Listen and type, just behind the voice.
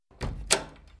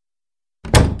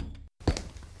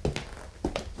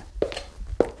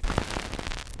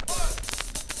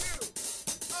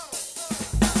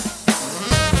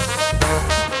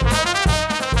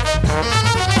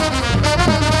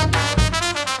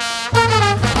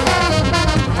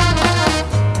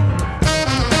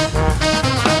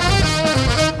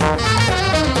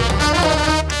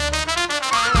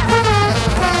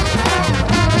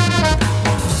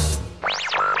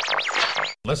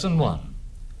Lesson 1.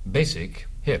 Basic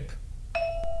Hip.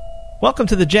 Welcome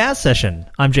to the Jazz Session.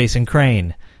 I'm Jason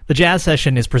Crane. The Jazz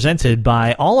Session is presented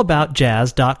by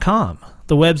allaboutjazz.com,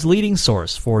 the web's leading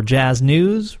source for jazz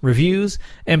news, reviews,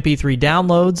 MP3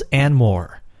 downloads, and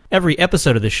more. Every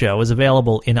episode of the show is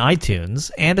available in iTunes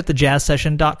and at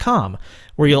thejazzsession.com,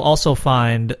 where you'll also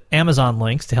find Amazon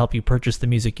links to help you purchase the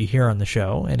music you hear on the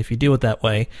show, and if you do it that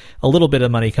way, a little bit of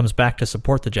money comes back to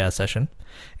support the Jazz Session.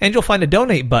 And you'll find a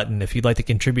donate button if you'd like to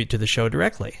contribute to the show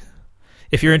directly.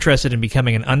 If you're interested in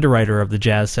becoming an underwriter of the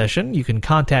Jazz Session, you can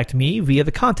contact me via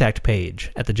the contact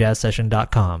page at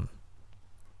thejazzsession.com.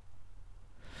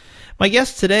 My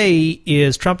guest today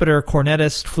is trumpeter,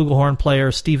 cornetist, flugelhorn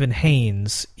player Stephen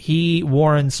Haynes. He,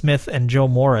 Warren Smith, and Joe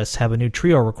Morris have a new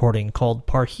trio recording called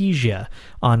Parrhesia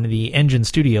on the Engine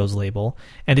Studios label,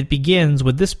 and it begins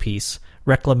with this piece,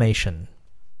 Reclamation.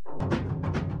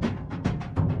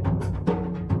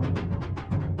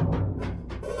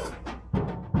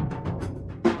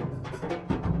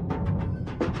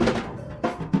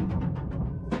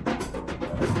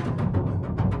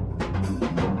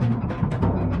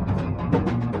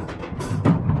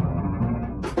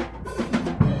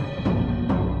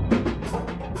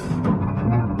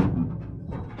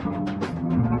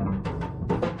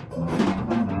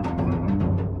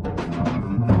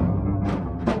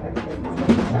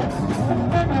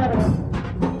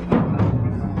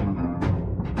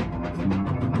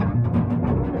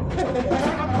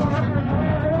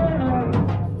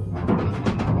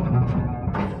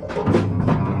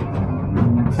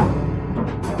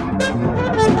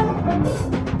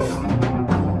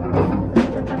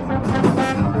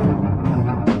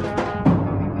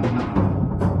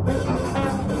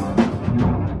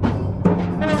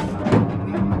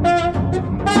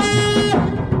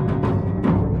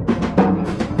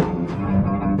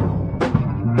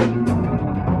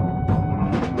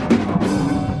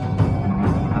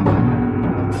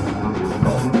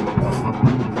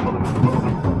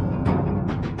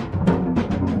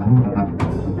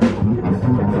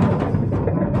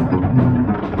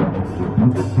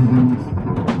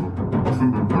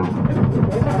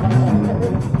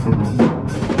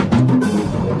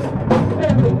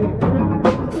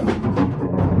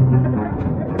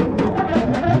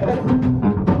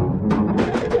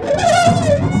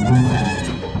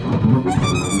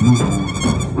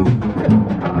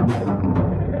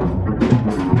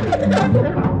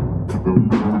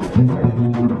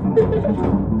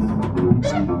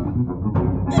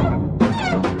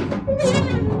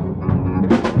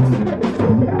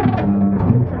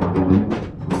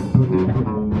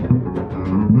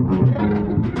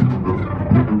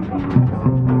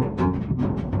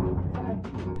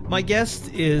 My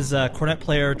guest is cornet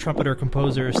player, trumpeter,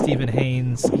 composer Stephen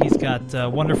Haynes. He's got a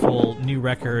wonderful new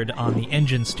record on the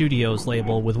Engine Studios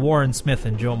label with Warren Smith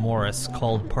and Joe Morris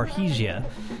called Parrhesia.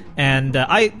 And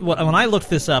when I looked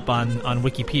this up on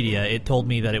Wikipedia, it told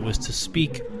me that it was to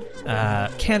speak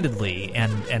candidly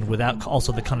and without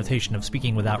also the connotation of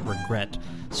speaking without regret.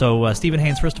 So, Stephen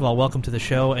Haynes, first of all, welcome to the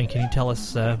show, and can you tell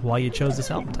us why you chose this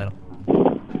album title?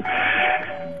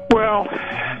 Well,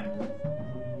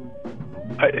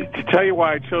 to tell you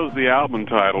why I chose the album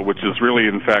title, which is really,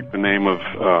 in fact, the name of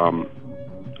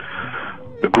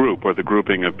the group or the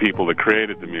grouping of people that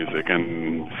created the music,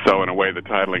 and so in a way the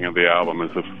titling of the album is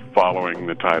following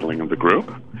the titling of the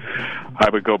group.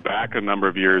 I would go back a number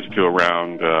of years to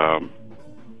around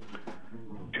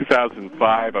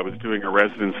 2005. I was doing a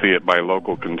residency at my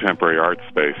local contemporary art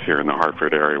space here in the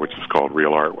Hartford area, which is called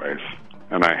Real Artways,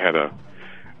 and I had a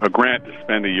grant to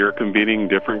spend a year convening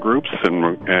different groups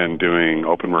and doing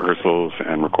open rehearsals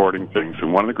and recording things.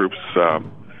 And one of the groups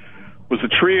was a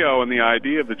trio, and the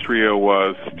idea of the trio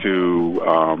was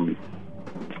to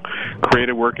create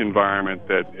a work environment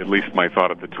that, at least my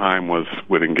thought at the time,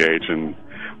 would engage in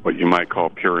what you might call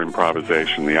pure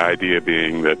improvisation. The idea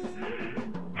being that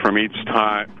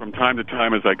from time to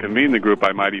time, as I convened the group,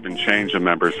 I might even change a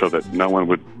member so that no one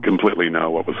would completely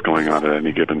know what was going on at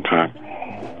any given time,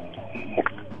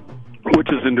 which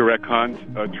is in direct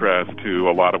contrast to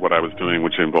a lot of what I was doing,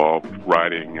 which involved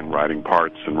writing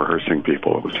parts and rehearsing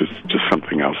people. It was just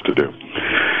something else to do.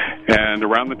 And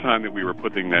around the time that we were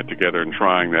putting that together and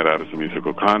trying that out as a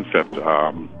musical concept,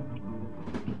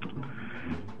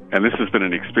 and this has been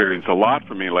an experience a lot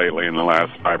for me lately in the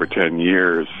last 5 or 10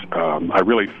 years, I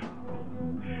really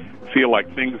feel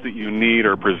like things that you need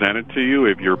are presented to you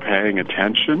if you're paying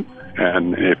attention,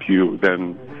 and if you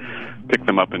then pick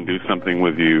them up and do something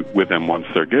with them once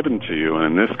they're given to you. And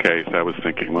in this case, I was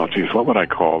thinking, well, geez, what would I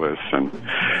call this? And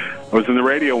I was in the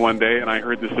radio one day, and I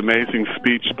heard this amazing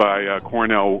speech by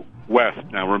Cornel West.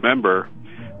 Now, remember,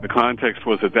 The context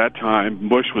was at that time,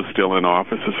 Bush was still in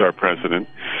office as our president.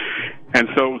 And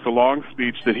so it was a long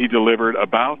speech that he delivered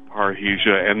about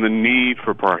parrhesia and the need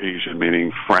for parrhesia,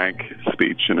 meaning frank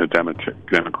speech in a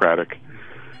democratic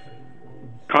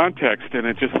context. And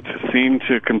it just seemed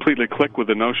to completely click with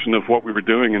the notion of what we were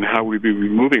doing and how we'd be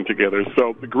moving together.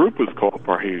 So the group was called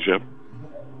Parrhesia.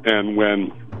 And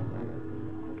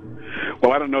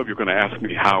well, I don't know if you're going to ask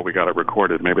me how we got it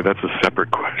recorded. Maybe that's a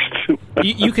separate question.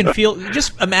 You can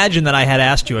just imagine that I had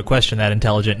asked you a question that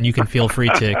intelligent, and you can feel free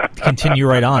to continue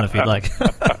right on if you'd like.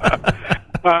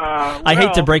 I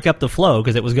hate to break up the flow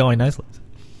because it was going nicely.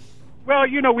 Well,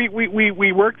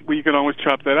 we worked. You can always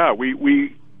chop that out.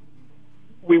 We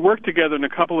worked together in a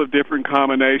couple of different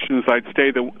combinations. I'd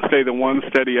say the one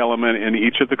steady element in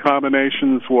each of the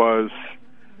combinations was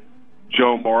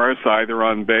Joe Morris, either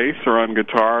on bass or on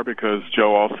guitar, because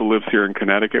Joe also lives here in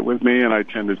Connecticut with me, and I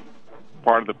tended,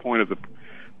 part of the point of the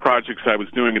projects I was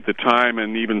doing at the time,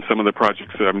 and even some of the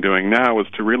projects that I'm doing now, was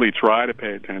to really try to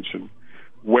pay attention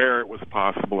where it was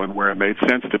possible and where it made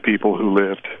sense to people who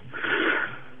lived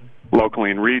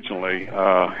locally and regionally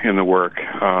in the work.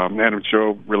 And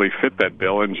Joe really fit that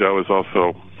bill, and Joe is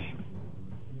also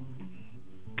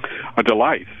a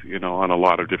delight, on a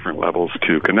lot of different levels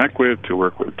to connect with, to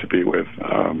work with, to be with.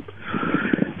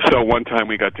 So one time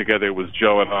we got together, it was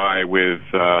Joe and I with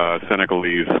a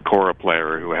Senegalese kora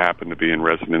player who happened to be in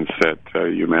residence at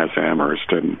UMass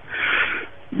Amherst, and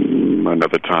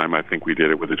another time I think we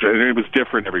did it with and it was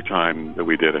different every time that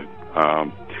we did it.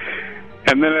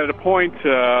 And then at a point,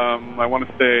 I want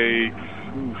to say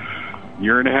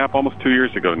year and a half, almost 2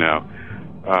 years ago now,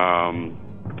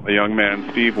 a young man,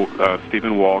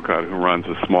 Stephen Walcott, who runs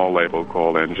a small label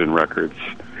called Engine Records,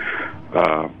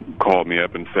 called me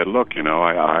up and said, "Look,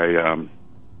 I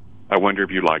wonder if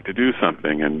you'd like to do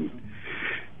something, and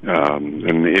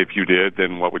if you did,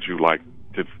 then what would you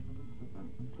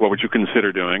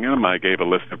consider doing?" And I gave a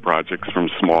list of projects from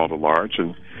small to large,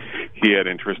 and he had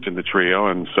interest in the trio,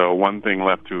 and so one thing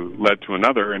led to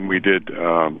another, and we did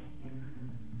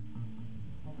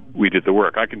the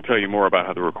work. I can tell you more about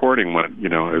how the recording went,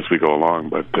 as we go along,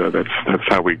 but that's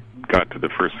how we got to the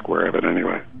first square of it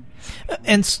anyway.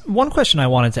 And one question I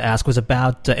wanted to ask was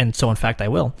about, and so in fact I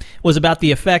will, was about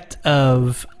the effect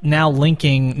of now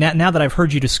linking, now that I've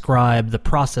heard you describe the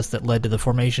process that led to the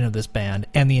formation of this band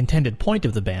and the intended point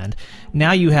of the band,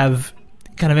 now you have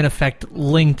kind of in effect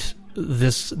linked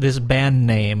this band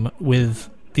name with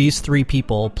these three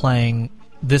people playing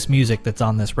this music that's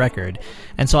on this record.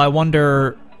 And so I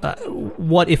wonder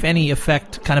what, if any,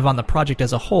 effect kind of on the project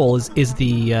as a whole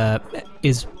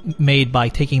is made by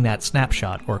taking that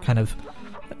snapshot, or kind of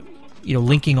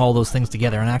linking all those things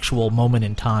together, an actual moment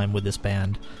in time with this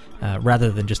band,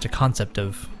 rather than just a concept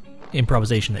of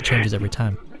improvisation that changes every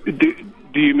time.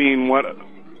 Do you mean what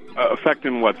effect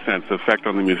in what sense? Effect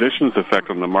on the musicians? Effect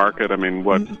on the market? I mean,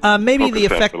 what? Maybe the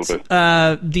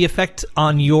effect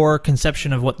on your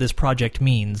conception of what this project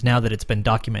means now that it's been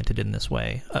documented in this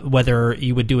way. Whether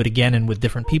you would do it again and with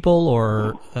different people,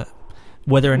 or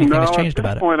whether anything has changed about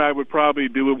it. At this point, I would probably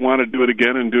want to do it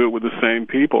again and do it with the same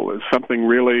people. It's something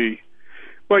really.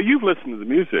 Well, you've listened to the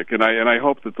music, and I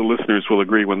hope that the listeners will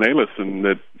agree when they listen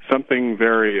that something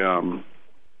very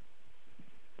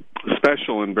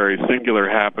special and very singular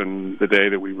happened the day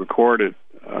that we recorded.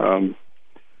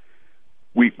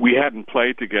 We hadn't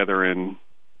played together in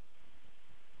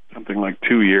something like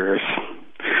 2 years.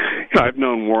 I've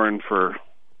known Warren for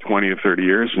 20 or 30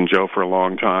 years and Joe for a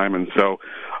long time, and so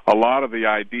a lot of the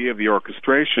idea of the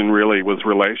orchestration really was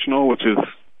relational, which is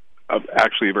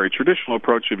actually a very traditional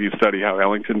approach if you study how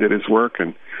Ellington did his work,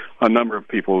 and a number of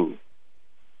people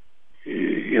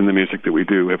in the music that we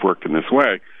do have worked in this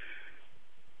way.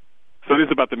 So it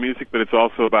is about the music, but it's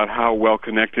also about how well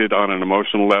connected on an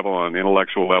emotional level, on an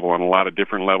intellectual level, on a lot of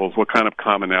different levels, what kind of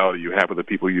commonality you have with the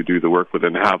people you do the work with,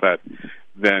 and how that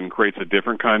then creates a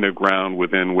different kind of ground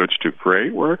within which to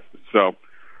create work. So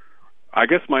I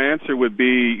guess my answer would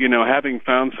be, having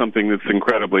found something that's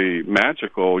incredibly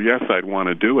magical, yes, I'd want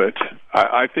to do it.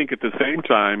 I think at the same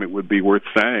time it would be worth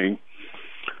saying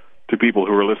to people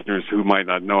who are listeners who might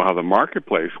not know how the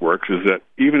marketplace works, is that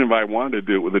even if I wanted to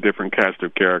do it with a different cast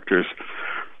of characters,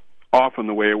 often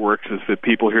the way it works is that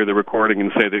people hear the recording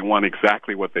and say they want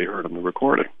exactly what they heard on the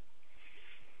recording.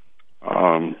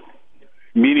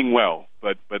 Meaning well,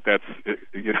 but that's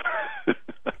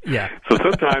Yeah. So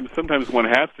sometimes one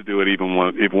has to do it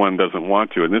even if one doesn't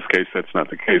want to. In this case, that's not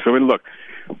the case. I mean, look,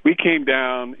 we came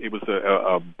down. It was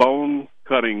a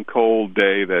bone-cutting cold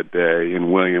day that day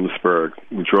in Williamsburg.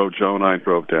 Joe and I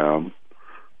drove down.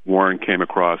 Warren came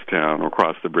across town, or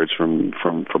across the bridge from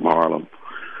Harlem.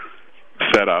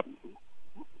 Set up.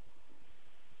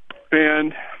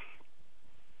 band.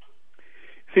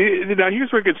 See, now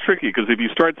here's where it gets tricky, because if you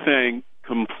start saying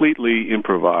completely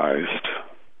improvised,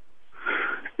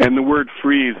 and the word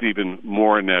free is even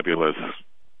more nebulous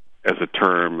as a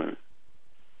term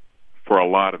for a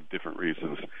lot of different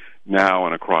reasons. Now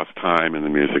and across time in the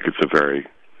music, it's a very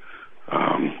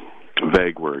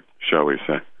vague word, shall we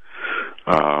say.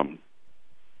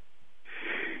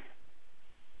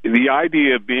 The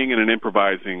idea of being in an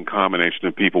improvising combination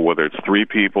of people, whether it's 3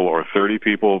 people or 30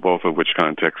 people, both of which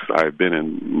contexts I've been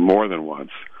in more than once,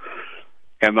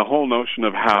 and the whole notion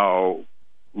of how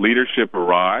leadership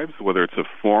arrives, whether it's a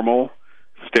formal,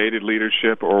 stated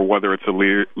leadership or whether it's a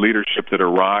leadership that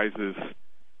arises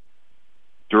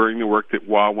during the work, that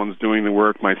while one's doing the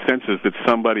work, my sense is that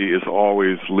somebody is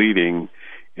always leading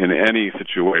in any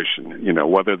situation. You know,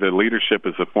 whether the leadership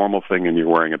is a formal thing and you're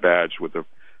wearing a badge with a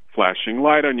flashing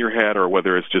light on your head, or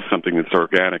whether it's just something that's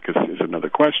organic is another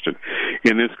question.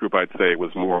 In this group, I'd say it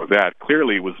was more of that.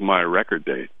 Clearly, it was my record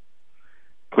date.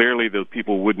 Clearly, the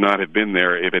people would not have been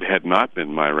there if it had not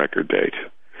been my record date.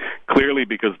 Clearly,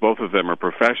 because both of them are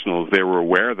professionals, they were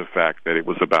aware of the fact that it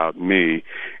was about me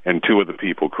and 2 of the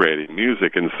people creating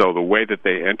music, and so the way that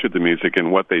they entered the music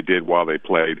and what they did while they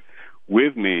played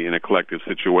with me in a collective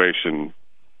situation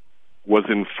was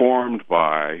informed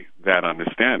by that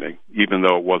understanding, even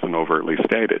though it wasn't overtly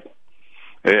stated.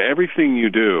 Everything you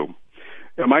do,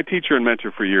 my teacher and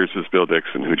mentor for years was Bill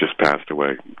Dixon, who just passed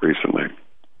away recently.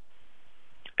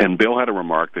 And Bill had a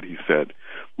remark that he said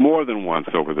more than once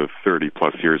over the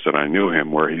 30-plus years that I knew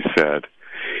him, where he said,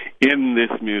 in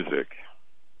this music,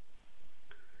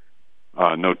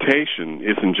 notation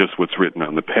isn't just what's written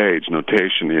on the page.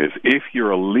 Notation is, if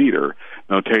you're a leader,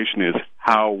 notation is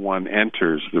how one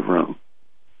enters the room,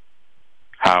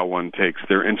 how one takes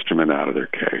their instrument out of their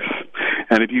case.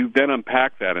 And if you then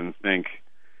unpack that and think,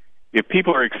 if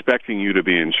people are expecting you to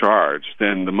be in charge,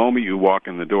 then the moment you walk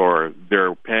in the door,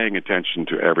 they're paying attention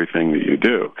to everything that you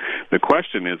do. The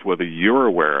question is whether you're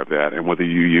aware of that and whether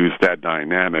you use that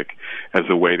dynamic as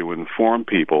a way to inform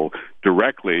people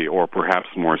directly or perhaps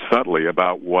more subtly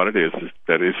about what it is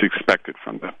that is expected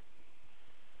from them.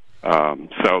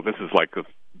 So this is like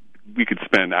we could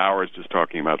spend hours just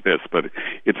talking about this, but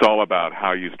it's all about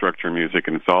how you structure music,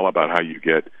 and it's all about how you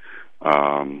get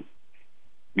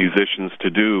musicians to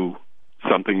do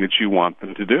something that you want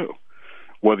them to do.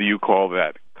 Whether you call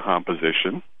that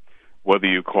composition, whether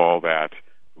you call that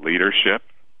leadership,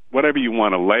 whatever you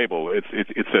want to label, it's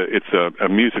a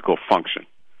musical function.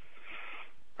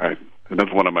 Right? And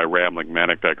that's one of my rambling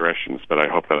manic digressions, but I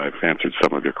hope that I've answered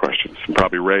some of your questions and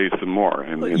probably raised some more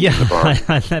in the bar.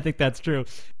 I think that's true.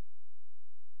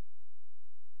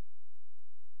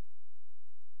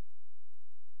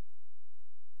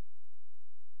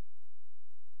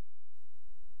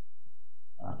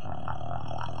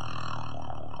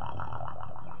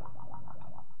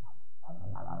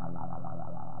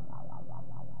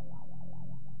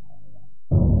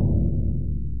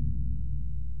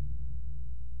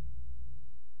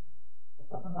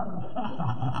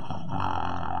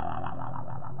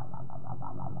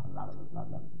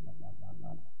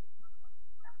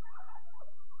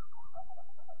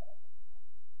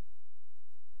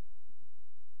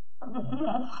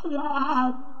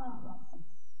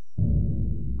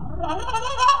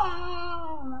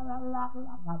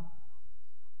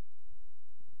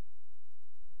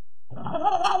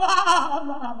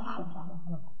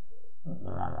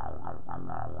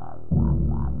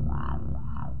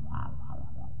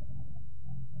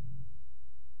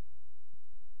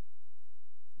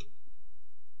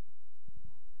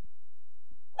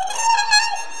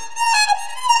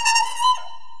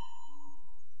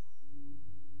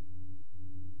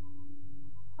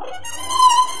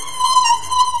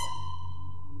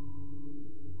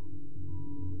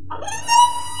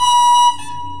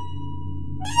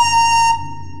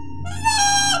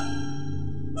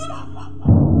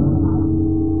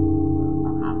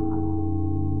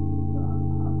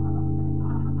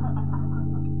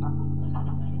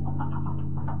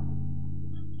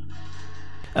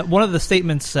 One of the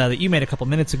statements that you made a couple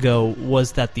minutes ago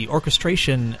was that the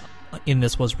orchestration in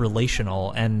this was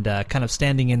relational and kind of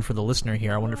standing in for the listener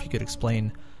here. I wonder if you could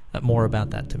explain more about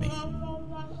that to me.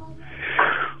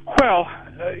 Well,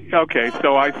 okay,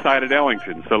 so I cited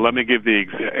Ellington, so let me give the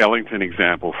Ellington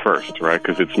example first, right,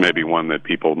 because it's maybe one that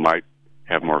people might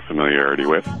have more familiarity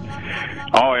with.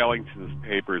 All Ellington's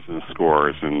papers and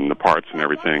scores and the parts and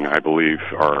everything, I believe,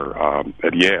 are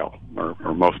at Yale,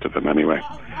 or most of them anyway.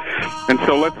 And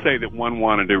so let's say that one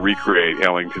wanted to recreate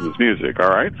Ellington's music, all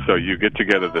right? So you get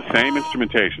together the same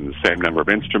instrumentation, the same number of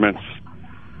instruments,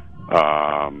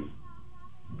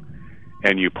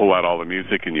 and you pull out all the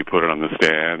music and you put it on the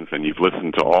stands, and you've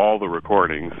listened to all the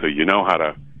recordings, so you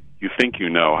think you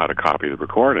know how to copy the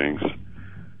recordings.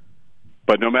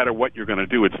 But no matter what you're going to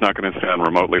do, it's not going to sound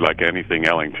remotely like anything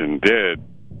Ellington did,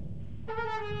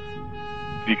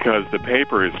 because the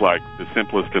paper is like the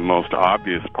simplest and most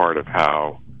obvious part of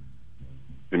how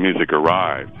the music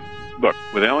arrived. Look,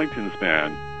 with Ellington's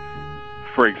band,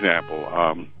 for example,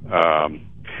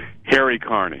 Harry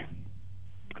Carney.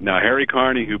 Now, Harry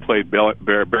Carney, who played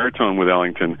baritone with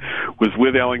Ellington, was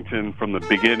with Ellington from the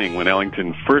beginning when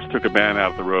Ellington first took a band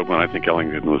out of the road when I think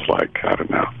Ellington was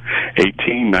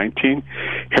 18, 19.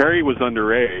 Harry was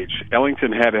underage.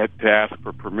 Ellington had to ask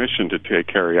for permission to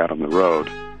take Harry out on the road.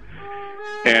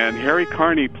 And Harry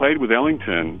Carney played with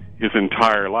Ellington his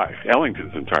entire life,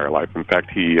 Ellington's entire life. In fact,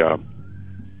 he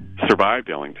survived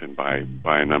Ellington by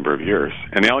a number of years.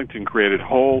 And Ellington created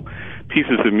whole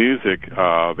pieces of music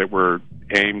that were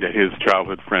aimed at his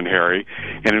childhood friend Harry,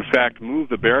 and in fact moved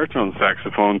the baritone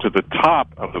saxophone to the top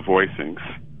of the voicings,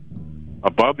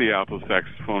 above the alto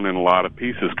saxophone in a lot of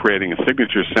pieces, creating a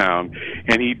signature sound.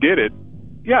 And he did it.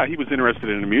 Yeah, he was interested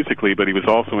in it musically, but he was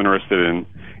also interested in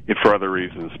it for other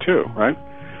reasons too, right?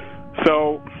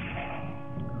 So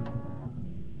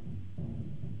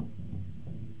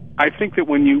I think that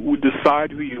when you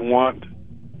decide who you want,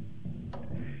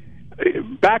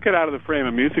 back it out of the frame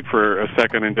of music for a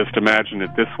second and just imagine it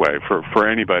this way. For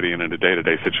anybody in a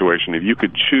day-to-day situation, if you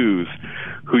could choose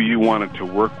who you wanted to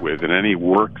work with in any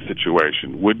work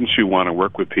situation, wouldn't you want to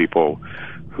work with people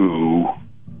who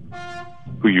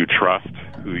you trust,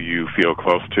 who you feel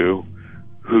close to,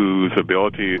 whose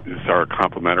abilities are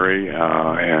complementary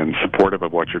and supportive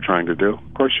of what you're trying to do?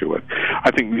 Of course you would. I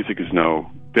think music is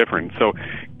no different. So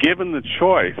given the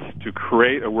choice to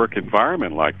create a work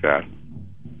environment like that,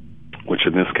 which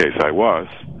in this case I was,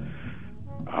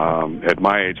 at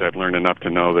my age I've learned enough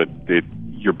to know that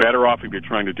you're better off if you're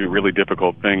trying to do really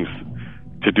difficult things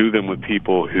to do them with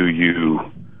people who you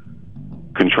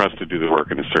can trust to do the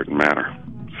work in a certain manner.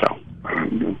 So I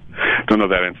don't know if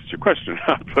that answers your question or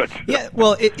not, but yeah,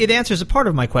 well, it answers a part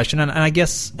of my question, and I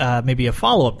guess maybe a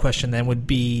follow-up question then would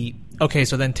be, okay,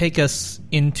 so then take us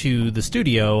into the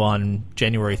studio on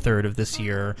January 3rd of this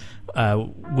year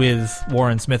with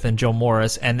Warren Smith and Joe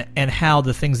Morris, and how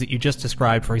the things that you just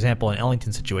described, for example, in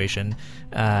Ellington's situation,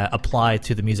 apply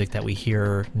to the music that we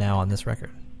hear now on this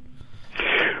record.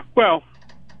 Well,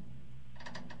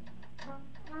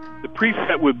 the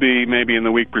preset would be maybe in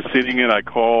the week preceding it, I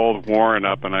called Warren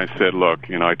up and I said, look,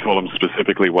 I told him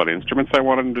specifically what instruments I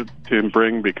wanted him to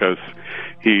bring, because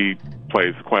he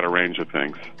plays quite a range of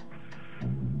things.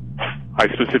 I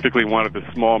specifically wanted the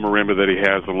small marimba that he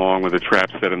has, along with the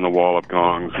trap set and the wall of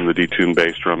gongs and the detuned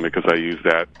bass drum, because I use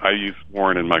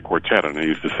Warren in my quartet, and I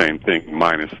use the same thing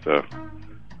minus the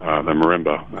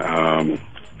marimba.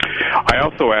 I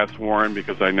also asked Warren,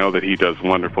 because I know that he does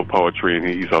wonderful poetry and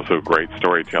he's also a great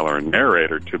storyteller and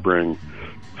narrator, to bring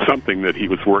something that he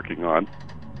was working on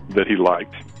that he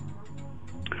liked,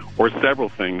 or several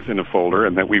things in a folder,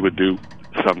 and that we would do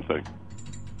something.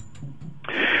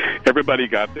 Everybody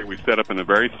got there. We set up in a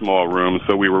very small room,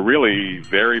 so we were really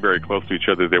very, very close to each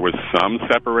other. There was some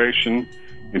separation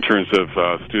in terms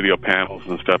of studio panels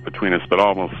and stuff between us, but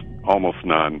almost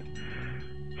none.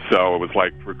 So it was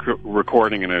like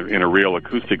recording in a real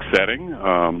acoustic setting,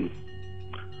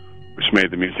 which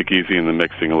made the music easy and the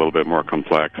mixing a little bit more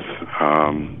complex.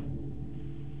 And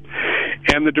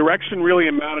the direction really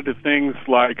amounted to things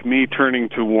like me turning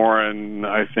to Warren,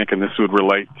 I think, and this would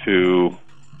relate to,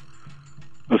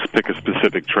 let's pick a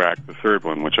specific track, the third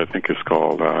one, which I think is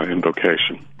called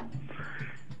Invocation.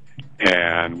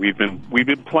 And we've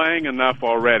been playing enough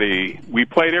already. We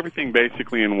played everything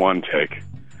basically in one take.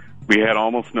 We had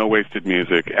almost no wasted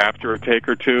music. After a take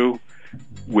or two,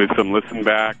 with some listen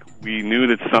back, we knew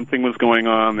that something was going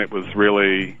on that was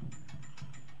really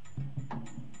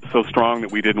so strong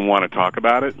that we didn't want to talk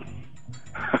about it.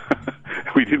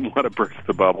 We didn't want to burst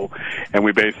the bubble, and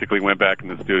we basically went back in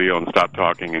the studio and stopped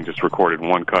talking and just recorded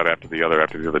one cut after the other,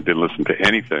 didn't listen to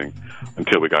anything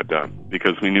until we got done,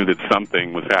 because we knew that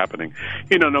something was happening.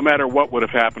 No matter what would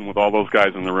have happened with all those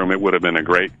guys in the room, it would have been a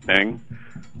great thing,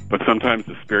 but sometimes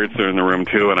the spirits are in the room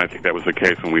too, and I think that was the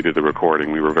case when we did the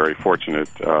recording. We were very fortunate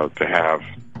to have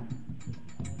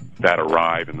that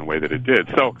arrive in the way that it did.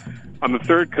 So on the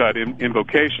third cut,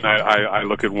 Invocation, I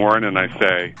look at Warren and I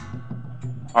say,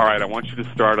 all right, I want you to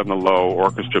start on the low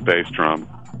orchestra bass drum,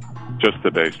 just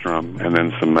the bass drum, and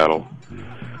then some metal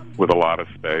with a lot of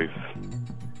space.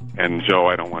 And Joe,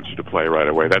 I don't want you to play right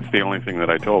away. That's the only thing that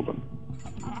I told them.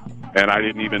 And I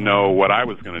didn't even know what I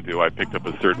was going to do. I picked up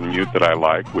a certain mute that I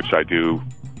like, which I do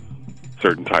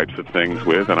certain types of things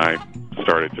with, and I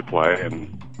started to play,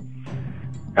 and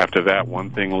after that, one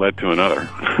thing led to another.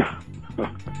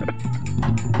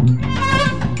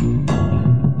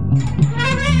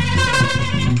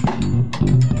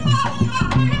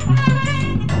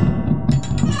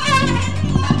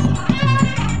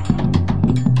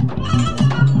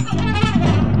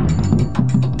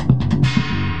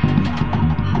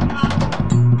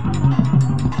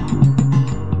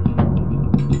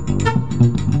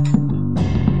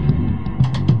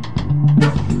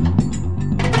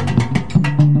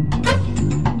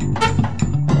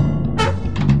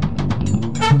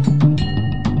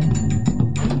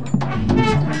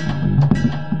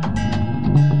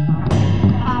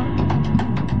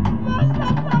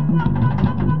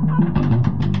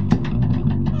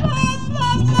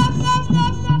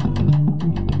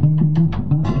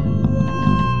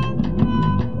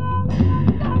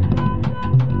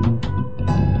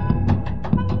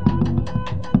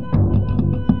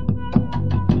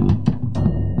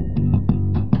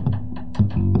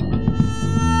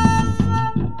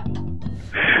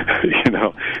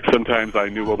 Sometimes I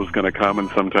knew what was going to come, and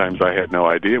sometimes I had no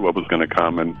idea what was going to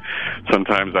come, and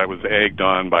sometimes I was egged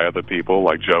on by other people,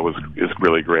 like Joe is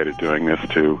really great at doing this,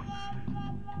 too.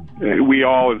 We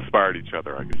all inspired each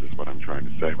other, I guess is what I'm trying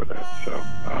to say with that. So,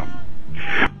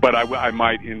 but I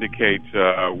might indicate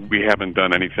we haven't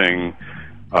done anything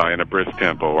in a brisk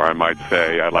tempo, or I might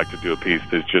say I'd like to do a piece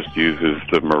that just uses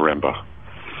the marimba.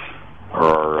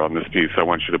 Or on this piece, I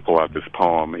want you to pull out this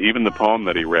poem. Even the poem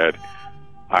that he read,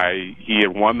 he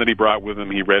had one that he brought with him.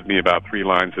 He read me about 3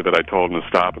 lines of it. I told him to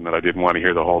stop and that I didn't want to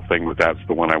hear the whole thing, but that's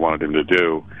the one I wanted him to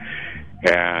do.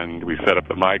 And we set up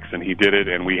the mics, and he did it,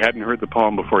 and we hadn't heard the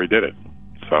poem before he did it.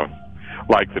 So,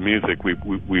 like the music, we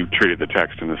treated the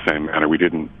text in the same manner. We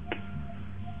didn't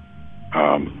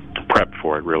prep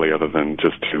for it, really, other than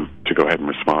just to go ahead and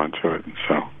respond to it.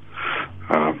 So,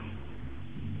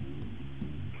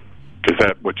 is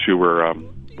that what you were...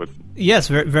 Yes,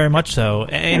 very, very much so.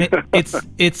 And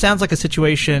it sounds like a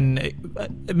situation.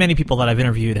 Many people that I've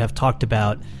interviewed have talked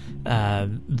about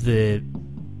the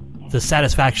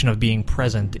satisfaction of being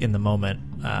present in the moment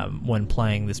when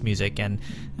playing this music, and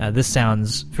this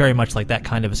sounds very much like that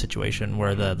kind of a situation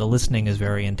where the listening is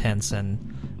very intense and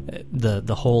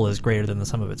the whole is greater than the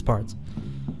sum of its parts.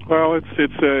 Well, it's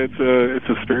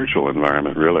a spiritual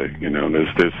environment, really.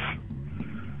 There's this.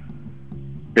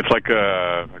 It's like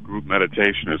a group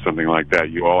meditation or something like that.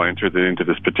 You all enter into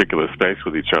this particular space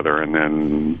with each other, and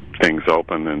then things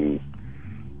open and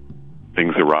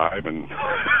things arrive, and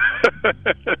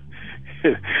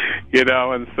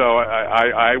And so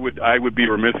I would be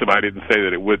remiss if I didn't say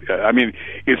that it would. I mean,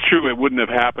 it's true it wouldn't have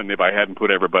happened if I hadn't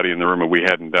put everybody in the room and we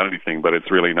hadn't done anything. But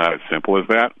it's really not as simple as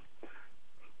that.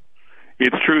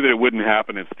 It's true that it wouldn't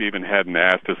happen if Stephen hadn't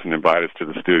asked us and invited us to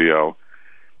the studio,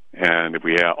 and if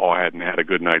we all hadn't had a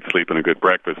good night's sleep and a good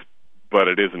breakfast. But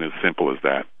it isn't as simple as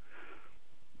that.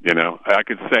 I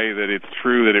could say that it's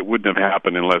true that it wouldn't have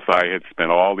happened unless I had spent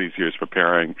all these years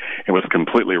preparing and was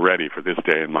completely ready for this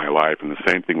day in my life. And the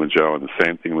same thing with Joe, and the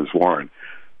same thing with Warren.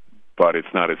 But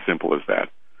it's not as simple as that.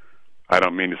 I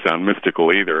don't mean to sound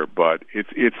mystical either, but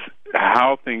it's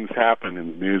how things happen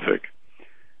in music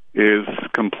is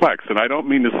complex. And I don't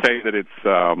mean to say that it's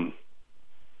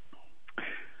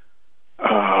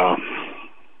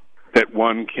that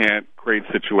one can't create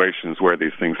situations where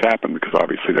these things happen, because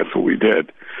obviously that's what we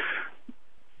did.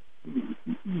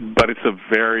 But it's a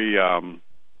very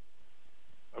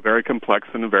complex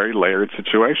and a very layered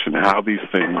situation, how these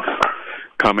things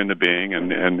come into being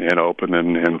and open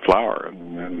and flower.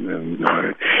 And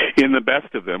in the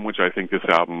best of them, which I think this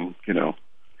album,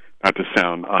 not to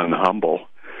sound unhumble,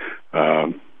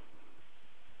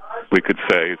 we could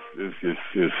say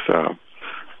is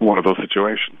one of those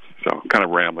situations. So I'm kind of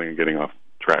rambling and getting off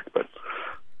track, but...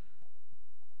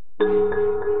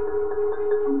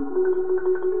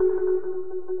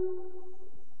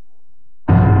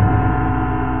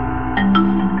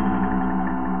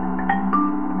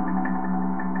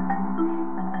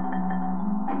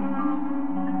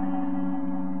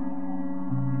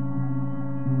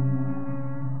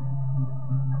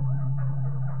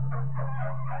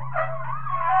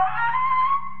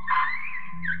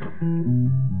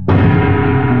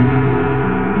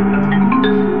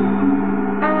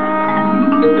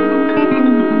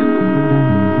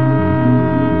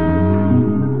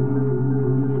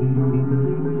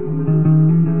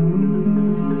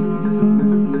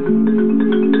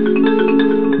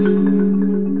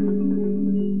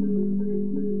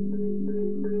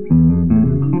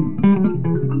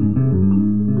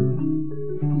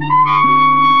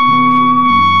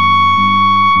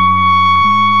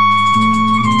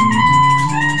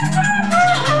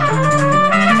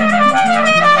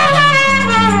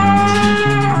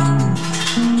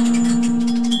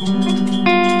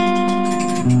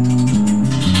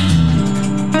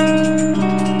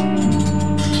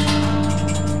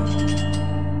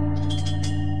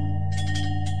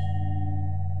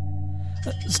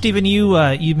 Stephen,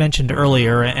 you mentioned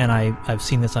earlier, and I've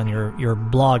seen this on your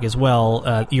blog as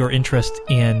well, your interest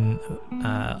in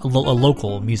a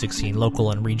local music scene,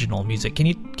 local and regional music. Can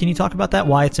you talk about that?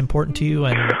 Why it's important to you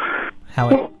and how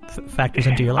it factors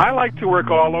into your life? I like to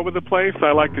work all over the place.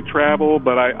 I like to travel,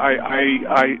 but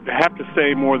I have to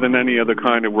say, more than any other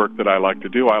kind of work that I like to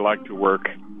do, I like to work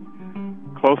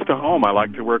close to home. I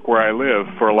like to work where I live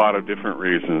for a lot of different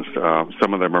reasons.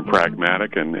 Some of them are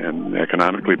pragmatic and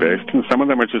economically based, and some of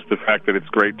them are just the fact that it's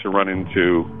great to run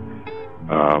into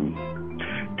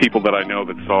people that I know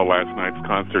that saw last night's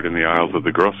concert in the aisles of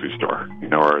the grocery store,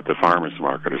 or at the farmer's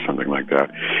market or something like that.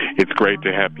 It's great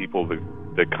to have people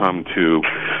that come to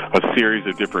a series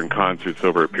of different concerts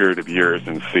over a period of years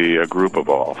and see a group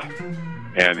evolve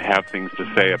and have things to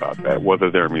say about that,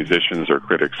 whether they're musicians or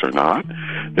critics or not.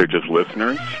 They're just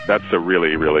listeners. That's a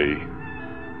really, really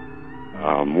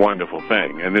wonderful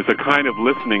thing. And there's a kind of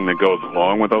listening that goes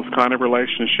along with those kind of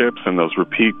relationships and those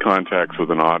repeat contacts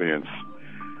with an audience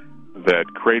that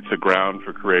creates a ground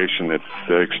for creation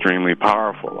that's extremely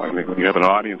powerful. I mean, when you have an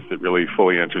audience that really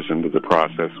fully enters into the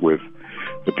process with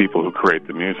the people who create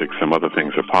the music, some other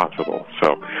things are possible.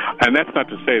 So, and that's not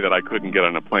to say that I couldn't get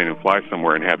on a plane and fly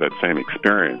somewhere and have that same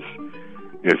experience.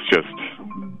 It's just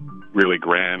really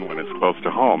grand when it's close to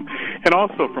home. And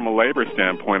also from a labor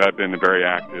standpoint, I've been very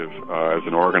active as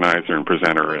an organizer and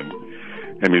presenter and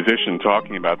musician,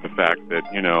 talking about the fact that,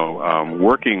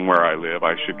 working where I live,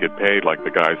 I should get paid like the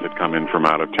guys that come in from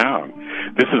out of town.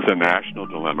 This is a national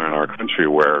dilemma in our country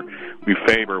where we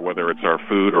favor, whether it's our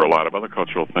food or a lot of other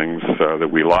cultural things that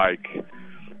we like,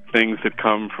 things that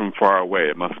come from far away.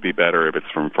 It must be better if it's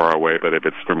from far away, but if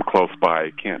it's from close by,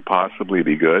 it can't possibly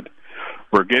be good.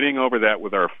 We're getting over that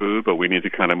with our food, but we need to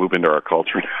kind of move into our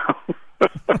culture now.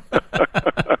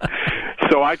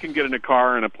 So I can get in a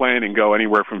car and a plane and go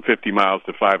anywhere from 50 miles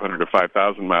to 500 to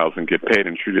 5,000 miles and get paid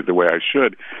and treated the way I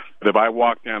should. But if I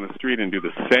walk down the street and do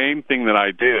the same thing that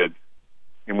I did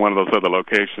in one of those other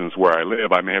locations where I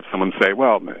live, I may have someone say,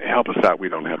 well, help us out, we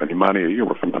don't have any money, you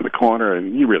were from on the corner,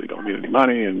 and you really don't need any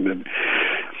money. And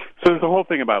so there's the whole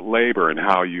thing about labor and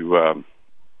how you...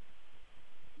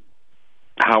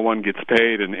 how one gets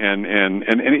paid, and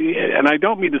I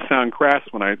don't mean to sound crass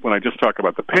when I just talk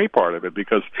about the pay part of it,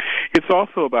 because it's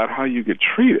also about how you get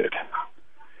treated.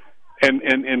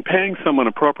 And paying someone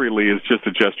appropriately is just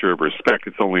a gesture of respect.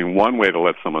 It's only one way to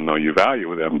let someone know you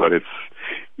value them, but it's,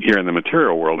 here in the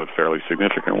material world, a fairly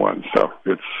significant one. So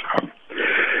it's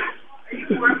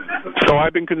so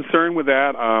I've been concerned with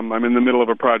that. I'm in the middle of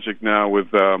a project now with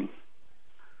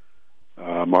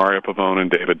Mario Pavone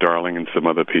and David Darling and some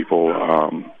other people,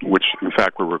 which, in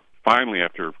fact, we're finally,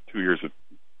 after 2 years of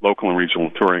local and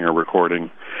regional touring, are recording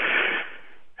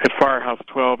at Firehouse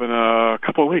 12 in a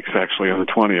couple of weeks, actually, on the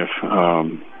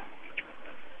 20th.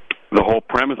 The whole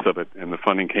premise of it, and the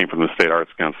funding came from the State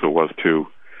Arts Council, was the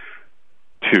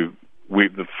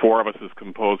four of us as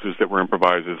composers that were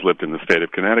improvisers lived in the state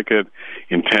of Connecticut,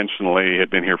 intentionally had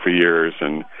been here for years,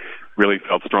 and really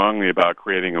felt strongly about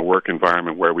creating a work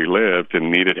environment where we lived, and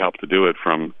needed help to do it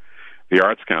from the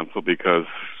Arts Council because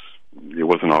it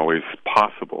wasn't always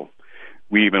possible.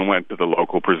 We even went to the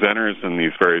local presenters in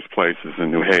these various places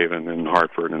in New Haven and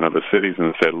Hartford and other cities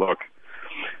and said, look,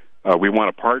 we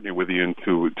want to partner with you, and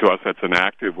to us that's an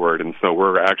active word, and so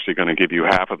we're actually going to give you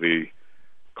half of the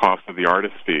cost of the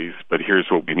artist fees, but here's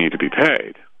what we need to be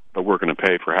paid. But we're going to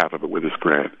pay for half of it with this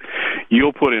grant.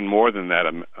 You'll put in more than that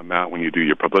amount when you do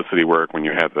your publicity work, when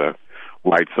you have the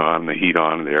lights on, the heat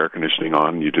on, the air conditioning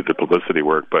on, and you do the publicity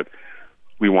work. But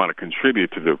we want to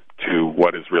contribute to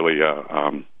what is really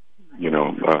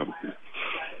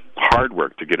hard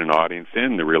work to get an audience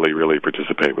in to really, really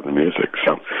participate with the music.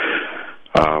 So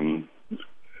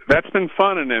that's been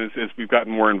fun, and as we've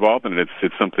gotten more involved in it,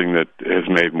 it's something that has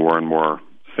made more and more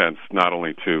sense, not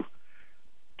only to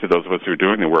those of us who are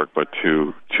doing the work, but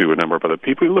to a number of other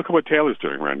people. Look at what Taylor's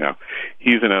doing right now.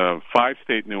 He's in a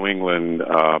 5-state New England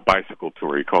bicycle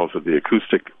tour. He calls it the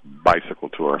Acoustic Bicycle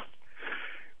Tour,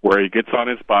 where he gets on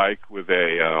his bike with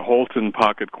a Holton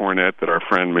pocket cornet that our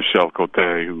friend Michelle Cote,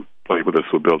 who played with us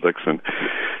with Bill Dixon,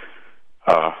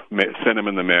 sent him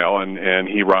in the mail, and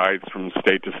he rides from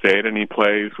state to state, and he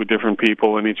plays with different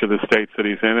people in each of the states that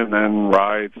he's in, and then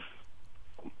rides...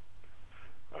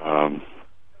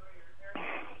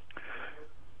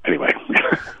 Anyway.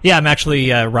 Yeah, I'm actually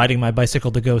riding my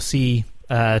bicycle to go see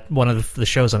one of the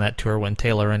shows on that tour when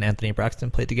Taylor and Anthony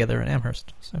Braxton played together in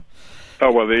Amherst. So.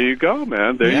 Oh, well, there you go,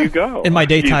 man. There you go. In my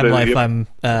daytime life, I'm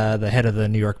the head of the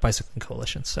New York Bicycling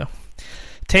Coalition. So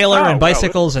Taylor and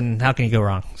bicycles, and how can you go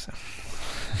wrong? So.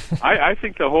 I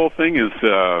think the whole thing is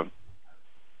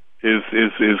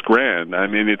is grand. I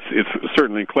mean, it's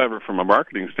certainly clever from a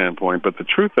marketing standpoint, but the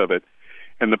truth of it,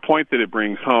 and the point that it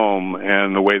brings home,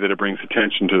 and the way that it brings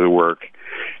attention to the work,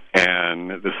 and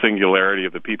the singularity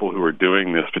of the people who are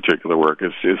doing this particular work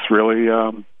is really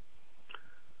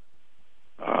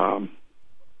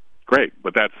great.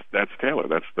 But that's Taylor.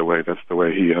 That's the way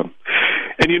he. And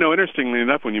interestingly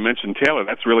enough, when you mentioned Taylor,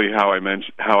 that's really how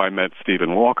I met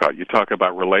Stephen Walcott. You talk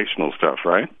about relational stuff,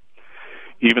 right?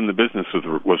 Even the business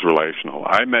was relational.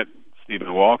 I met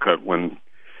Stephen Walcott when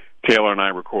Taylor and I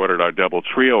recorded our double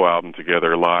trio album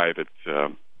together live at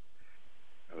the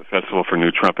Festival for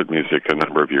New Trumpet Music a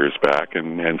number of years back,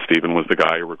 and Stephen was the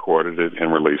guy who recorded it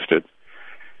and released it.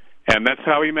 And that's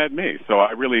how he met me. So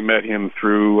I really met him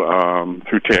through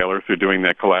Taylor, through doing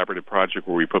that collaborative project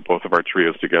where we put both of our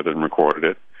trios together and recorded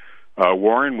it.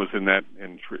 Warren was in that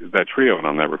trio and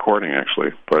on that recording,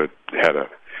 actually, but it had a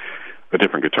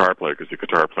different guitar player, because the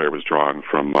guitar player was drawn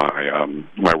from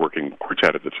my working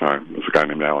quartet at the time. It was a guy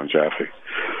named Alan Jaffe.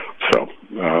 So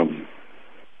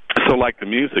like the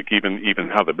music, even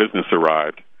how the business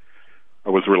arrived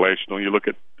was relational. You look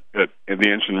at the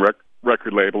Engine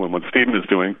record label and what Stephen is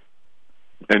doing,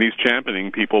 and he's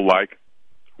championing people like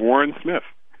Warren Smith,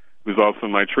 who's also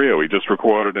in my trio. He just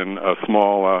recorded a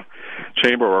small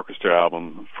chamber orchestra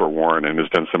album for Warren, and has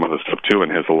done some other stuff too,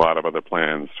 and has a lot of other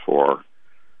plans for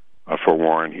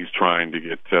Warren. He's trying to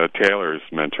get Taylor's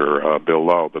mentor, Bill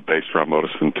Lowe, the bass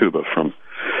trombonist and tuba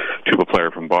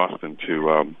player from Boston,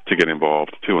 to get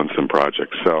involved too in some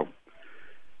projects. So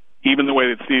even the way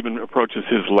that Stephen approaches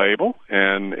his label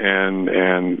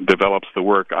and develops the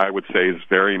work, I would say, is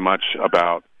very much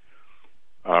about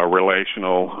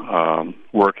relational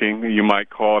working. You might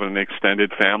call it an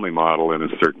extended family model in a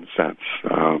certain sense.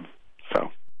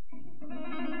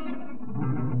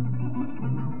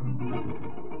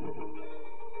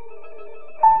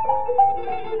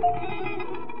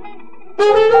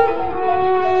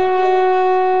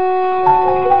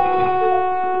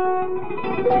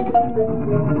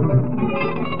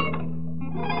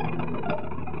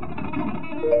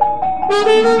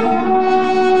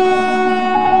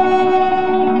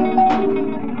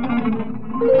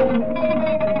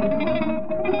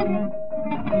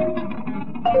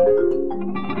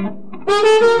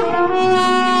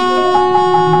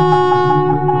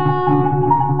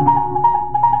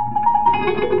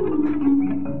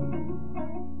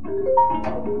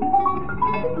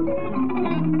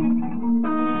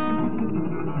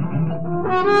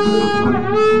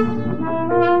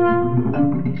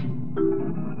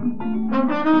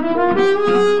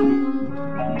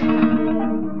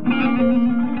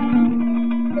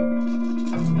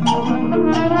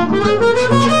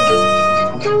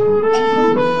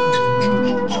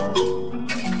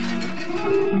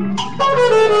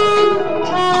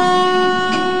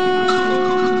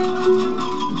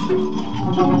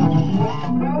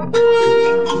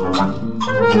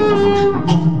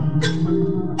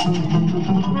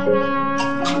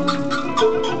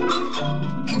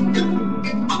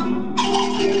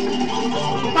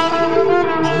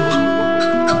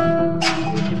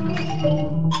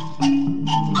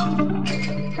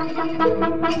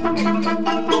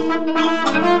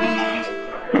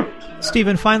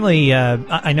 Stephen, finally,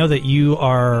 I know that you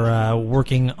are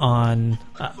working on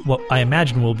what I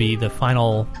imagine will be the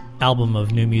final album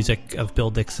of new music of Bill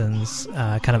Dixon's,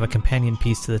 kind of a companion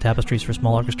piece to the Tapestries for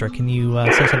Small Orchestra. Can you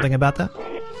say something about that?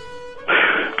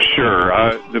 Sure.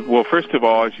 Well, first of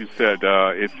all, as you said,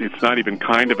 it's not even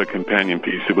kind of a companion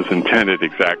piece. It was intended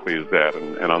exactly as that.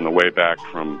 And on the way back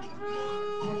from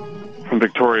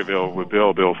Victoriaville with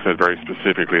Bill said very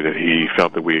specifically that he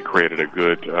felt that we had created a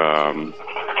good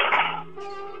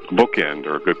bookend,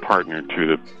 or a good partner to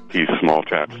the piece Small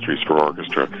Tapestries for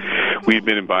Orchestra. We had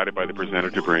been invited by the presenter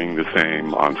to bring the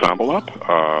same ensemble up.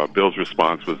 Bill's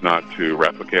response was not to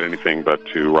replicate anything, but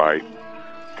to write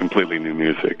completely new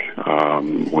music,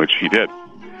 which he did.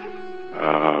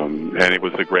 And it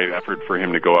was a great effort for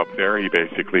him to go up there. He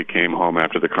basically came home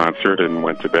after the concert and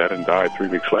went to bed and died 3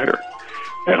 weeks later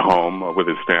at home with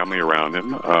his family around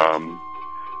him.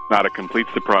 Not a complete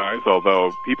surprise,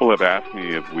 although people have asked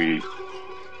me if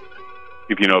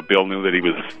Bill knew that he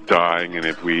was dying, and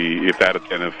if that had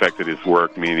then affected his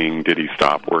work, meaning did he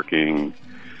stop working.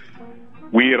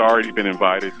 We had already been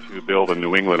invited to build a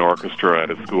New England orchestra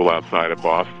at a school outside of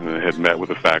Boston, and had met with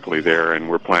the faculty there, and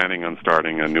we're planning on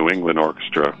starting a New England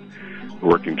orchestra. The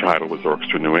working title was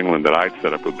Orchestra New England, that I'd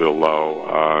set up with Bill Lowe,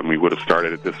 and we would have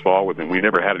started it this fall with him. We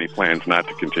never had any plans not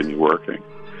to continue working,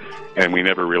 and we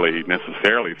never really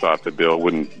necessarily thought that Bill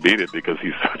wouldn't beat it because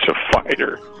he's such a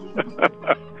fighter.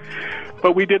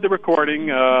 But we did the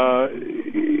recording, and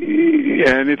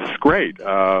it's great.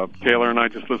 Taylor and I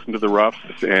just listened to the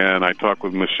roughs, and I talked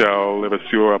with Michelle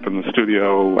Levasseur up in the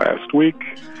studio last week.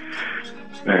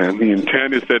 And the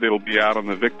intent is that it'll be out on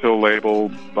the Victo label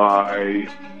by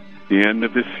the end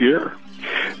of this year.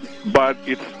 But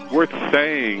it's worth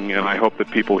saying, and I hope that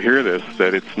people hear this,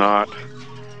 that it's not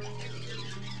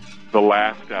the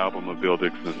last album of Bill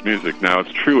Dixon's music. Now,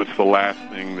 it's true it's the last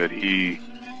thing that he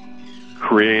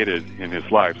created in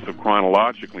his life. So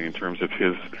chronologically, in terms of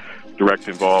his direct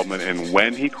involvement and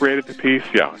when he created the piece,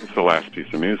 yeah, it's the last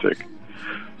piece of music.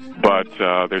 But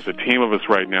there's a team of us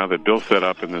right now that Bill set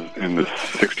up in the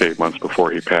 6 to 8 months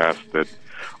before he passed that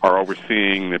are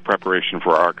overseeing the preparation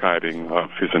for archiving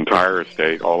of his entire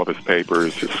estate, all of his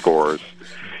papers, his scores,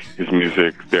 his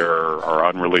music. There are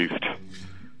unreleased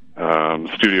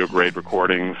studio-grade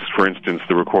recordings. For instance,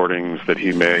 the recordings that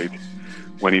he made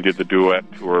when he did the duet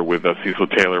tour with Cecil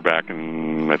Taylor back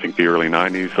in, I think, the early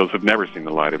 90s. Those have never seen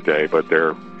the light of day, but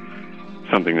they're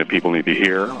something that people need to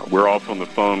hear. We're also on the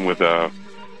phone with a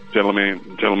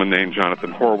gentleman named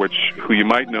Jonathan Horwich, who you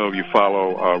might know if you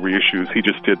follow reissues. He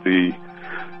just did the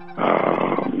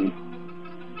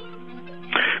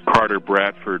Carter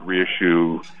Bradford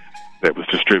reissue that was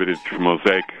distributed through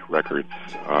Mosaic Records,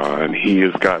 and he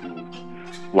has gotten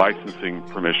licensing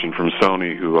permission from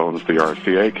Sony, who owns the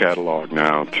RCA catalog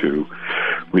now, to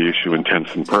reissue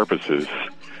Intents and Purposes,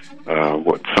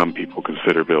 what some people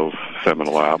consider Bill's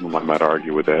seminal album. I might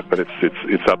argue with that, but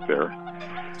it's up there.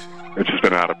 It's just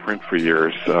been out of print for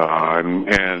years,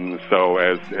 and so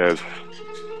as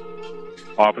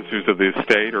officers of the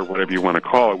estate, or whatever you want to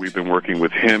call it, we've been working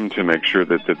with him to make sure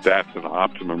that that's an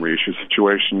optimum reissue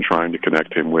situation, trying to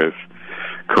connect him with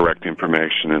correct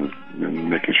information and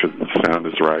making sure that the sound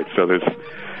is right. So there's,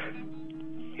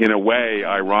 in a way,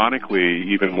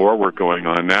 ironically, even more work going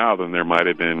on now than there might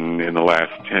have been in the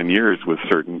last 10 years with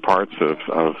certain parts of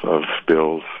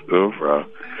Bill's oeuvre.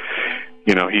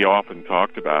 You know, he often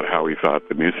talked about how he thought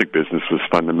the music business was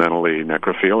fundamentally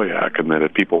necrophiliac, and that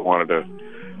if people wanted to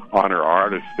honor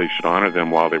artists, they should honor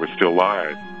them while they were still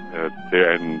alive,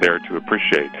 and there to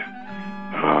appreciate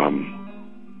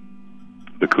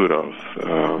the kudos.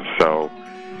 So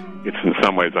it's in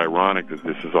some ways ironic that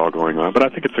this is all going on, but I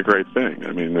think it's a great thing.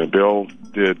 I mean, Bill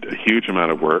did a huge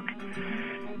amount of work.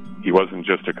 He wasn't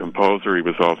just a composer, he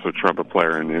was also a trumpet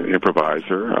player and an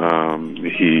improviser.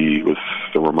 He was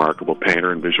a remarkable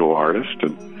painter and visual artist,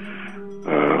 and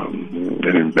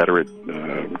an inveterate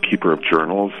keeper of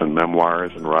journals and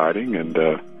memoirs and writing, and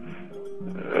a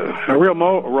real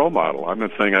role model. I'm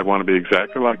not saying I want to be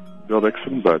exactly like Bill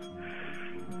Dixon, but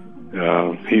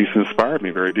he's inspired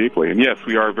me very deeply. And yes,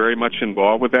 we are very much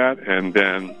involved with that. And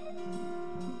then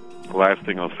the last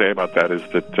thing I'll say about that is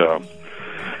that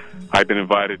I've been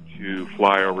invited to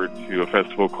fly over to a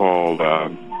festival called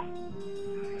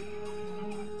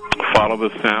Follow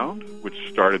the Sound, which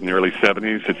started in the early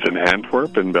 70s. It's in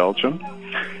Antwerp in Belgium.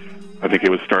 I think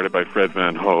it was started by Fred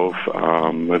Van Hove.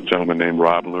 A gentleman named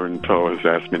Rob Lurentow has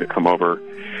asked me to come over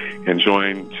and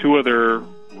join two other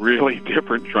really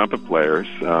different trumpet players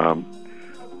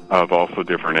of also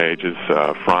different ages.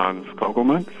 Franz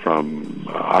Kogelmann from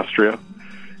Austria,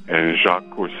 and Jacques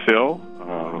Courcil,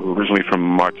 who originally from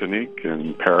Martinique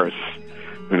in Paris,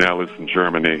 who now lives in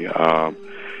Germany,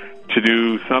 to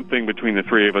do something between the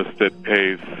three of us that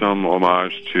pays some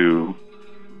homage to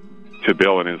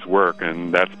Bill and his work.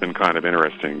 And that's been kind of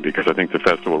interesting, because I think the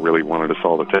festival really wanted us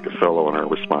all to take a solo, and our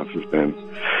response has been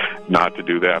not to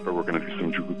do that, but we're going to do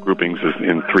some groupings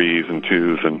in threes and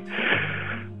twos, and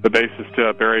the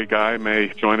bassist Barry Guy may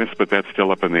join us, but that's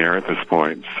still up in the air at this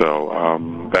point.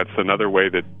 So that's another way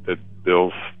that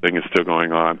Bill's thing is still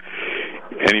going on.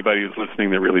 Anybody who's listening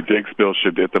that really digs Bill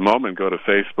should, at the moment, go to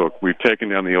Facebook. We've taken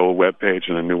down the old webpage,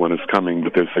 and a new one is coming,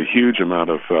 but there's a huge amount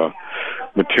of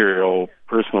material,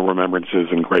 personal remembrances,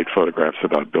 and great photographs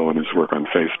about Bill and his work on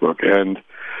Facebook. And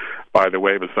by the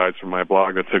way, besides from my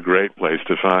blog, it's a great place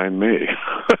to find me.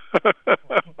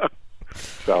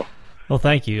 So. Well,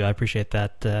 thank you. I appreciate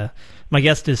that. My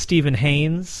guest is Stephen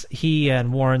Haynes. He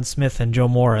and Warren Smith and Joe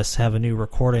Morris have a new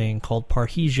recording called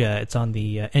Parrhesia. It's on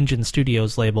the Engine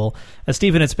Studios label.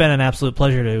 Stephen, it's been an absolute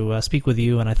pleasure to speak with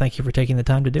you, and I thank you for taking the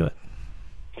time to do it.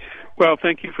 Well,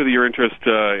 thank you for your interest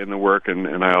in the work,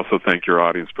 and I also thank your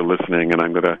audience for listening. And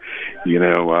I'm going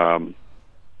to,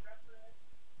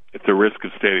 at the risk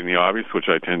of stating the obvious, which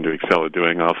I tend to excel at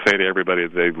doing, I'll say to everybody,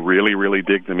 if they really, really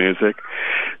dig the music,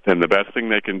 then the best thing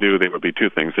they can do, there would be two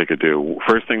things they could do.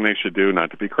 First thing they should do,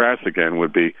 not to be crass again,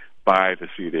 would be buy the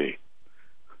CD.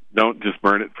 Don't just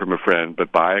burn it from a friend,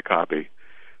 but buy a copy.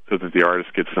 so that the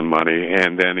artist gets some money.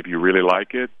 And then if you really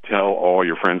like it, tell all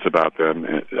your friends about them,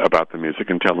 about the music,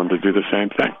 and tell them to do the same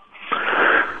thing.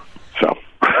 So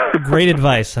great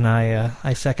advice, and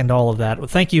I second all of that. Well,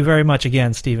 thank you very much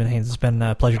again, Stephen Haynes. It's been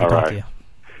a pleasure to talk to you.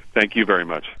 Thank you very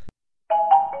much.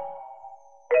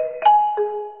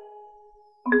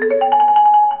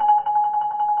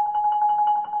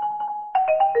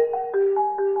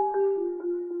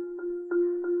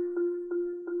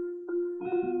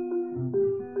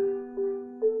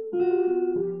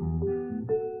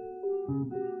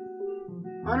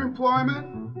 Unemployment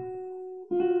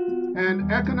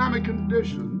and economic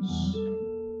conditions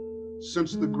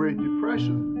since the Great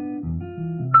Depression.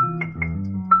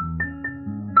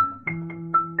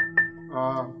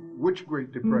 Which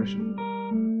Great Depression?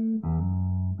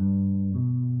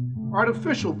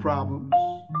 Artificial problems,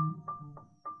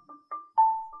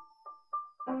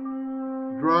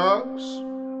 drugs,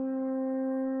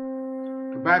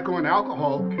 tobacco and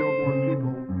alcohol killed more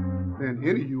people than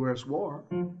any U.S. war.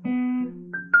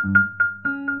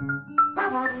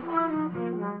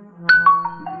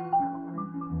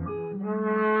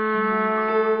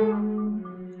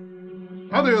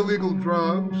 Other illegal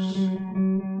drugs,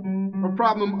 a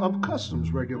problem of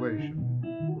customs regulation.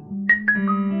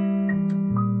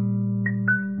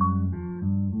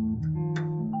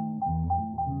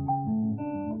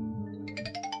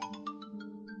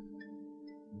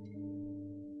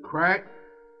 Crack,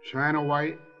 China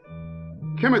white,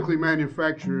 chemically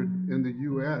manufactured in the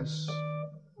U.S.,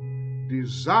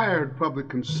 desired public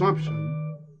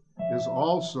consumption is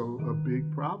also a big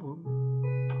problem.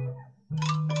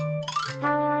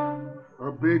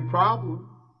 A big problem.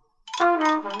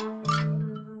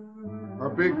 A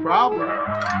big problem.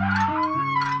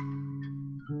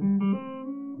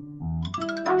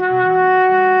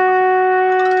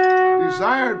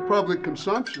 Desired public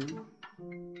consumption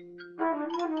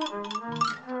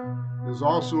is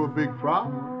also a big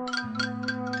problem.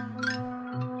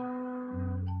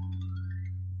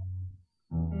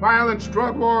 Violence,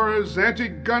 drug wars,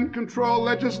 anti-gun control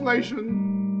legislation,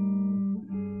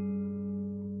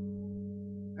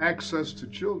 access to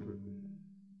children,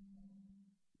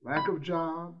 lack of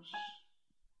jobs,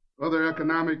 other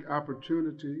economic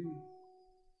opportunity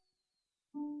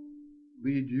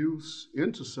lead youths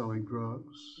into selling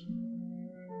drugs.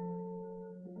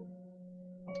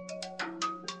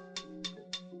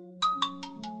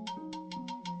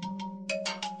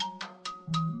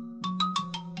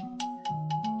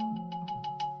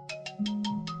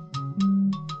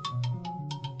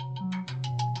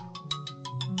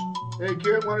 Hey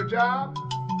kid, want a job?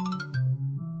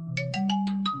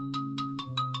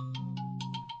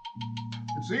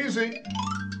 It's easy.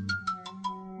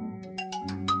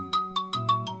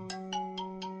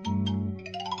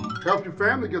 Help your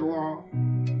family get along.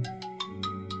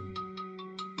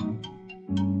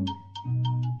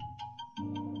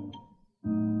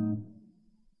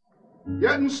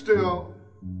 Yet and still,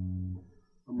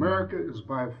 America is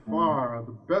by far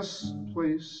the best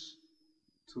place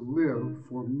to live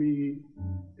for me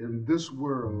in this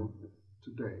world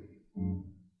today,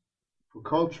 for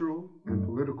cultural and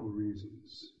political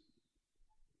reasons.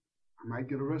 I might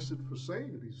get arrested for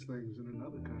saying these things in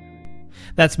another country.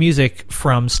 That's music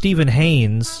from Stephen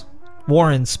Haynes,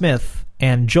 Warren Smith,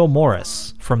 and Joe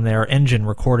Morris from their Engine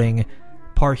recording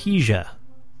Parrhesia.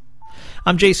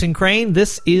 I'm Jason Crane.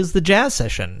 This is The Jazz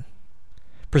Session,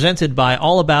 presented by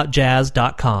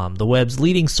allaboutjazz.com, the web's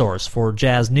leading source for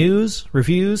jazz news,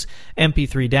 reviews,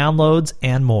 MP3 downloads,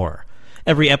 and more.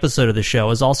 Every episode of the show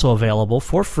is also available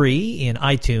for free in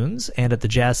iTunes and at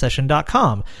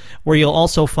thejazzsession.com, where you'll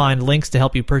also find links to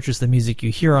help you purchase the music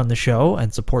you hear on the show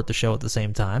and support the show at the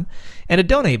same time, and a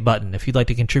donate button if you'd like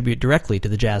to contribute directly to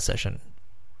the Jazz Session.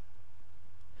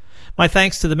 My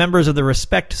thanks to the members of the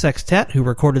Respect Sextet who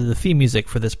recorded the theme music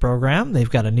for this program. They've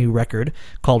got a new record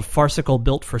called Farcical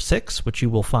Built for Six, which you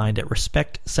will find at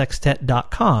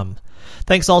respectsextet.com.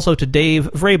 Thanks also to Dave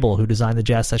Vrabel, who designed the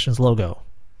Jazz Sessions logo.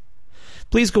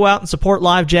 Please go out and support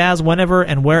live jazz whenever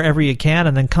and wherever you can,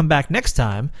 and then come back next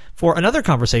time for another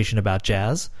conversation about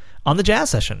jazz on the Jazz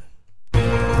Session.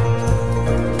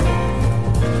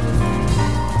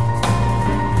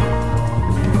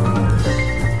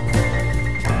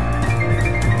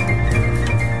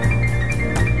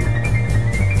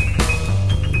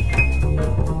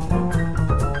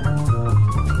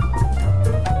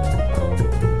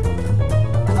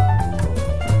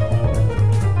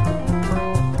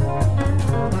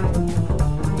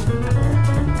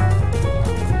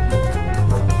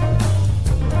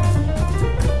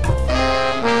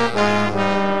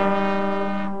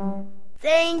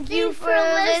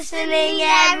 listening,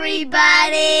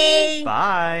 everybody.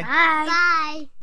 Bye. Bye. Bye.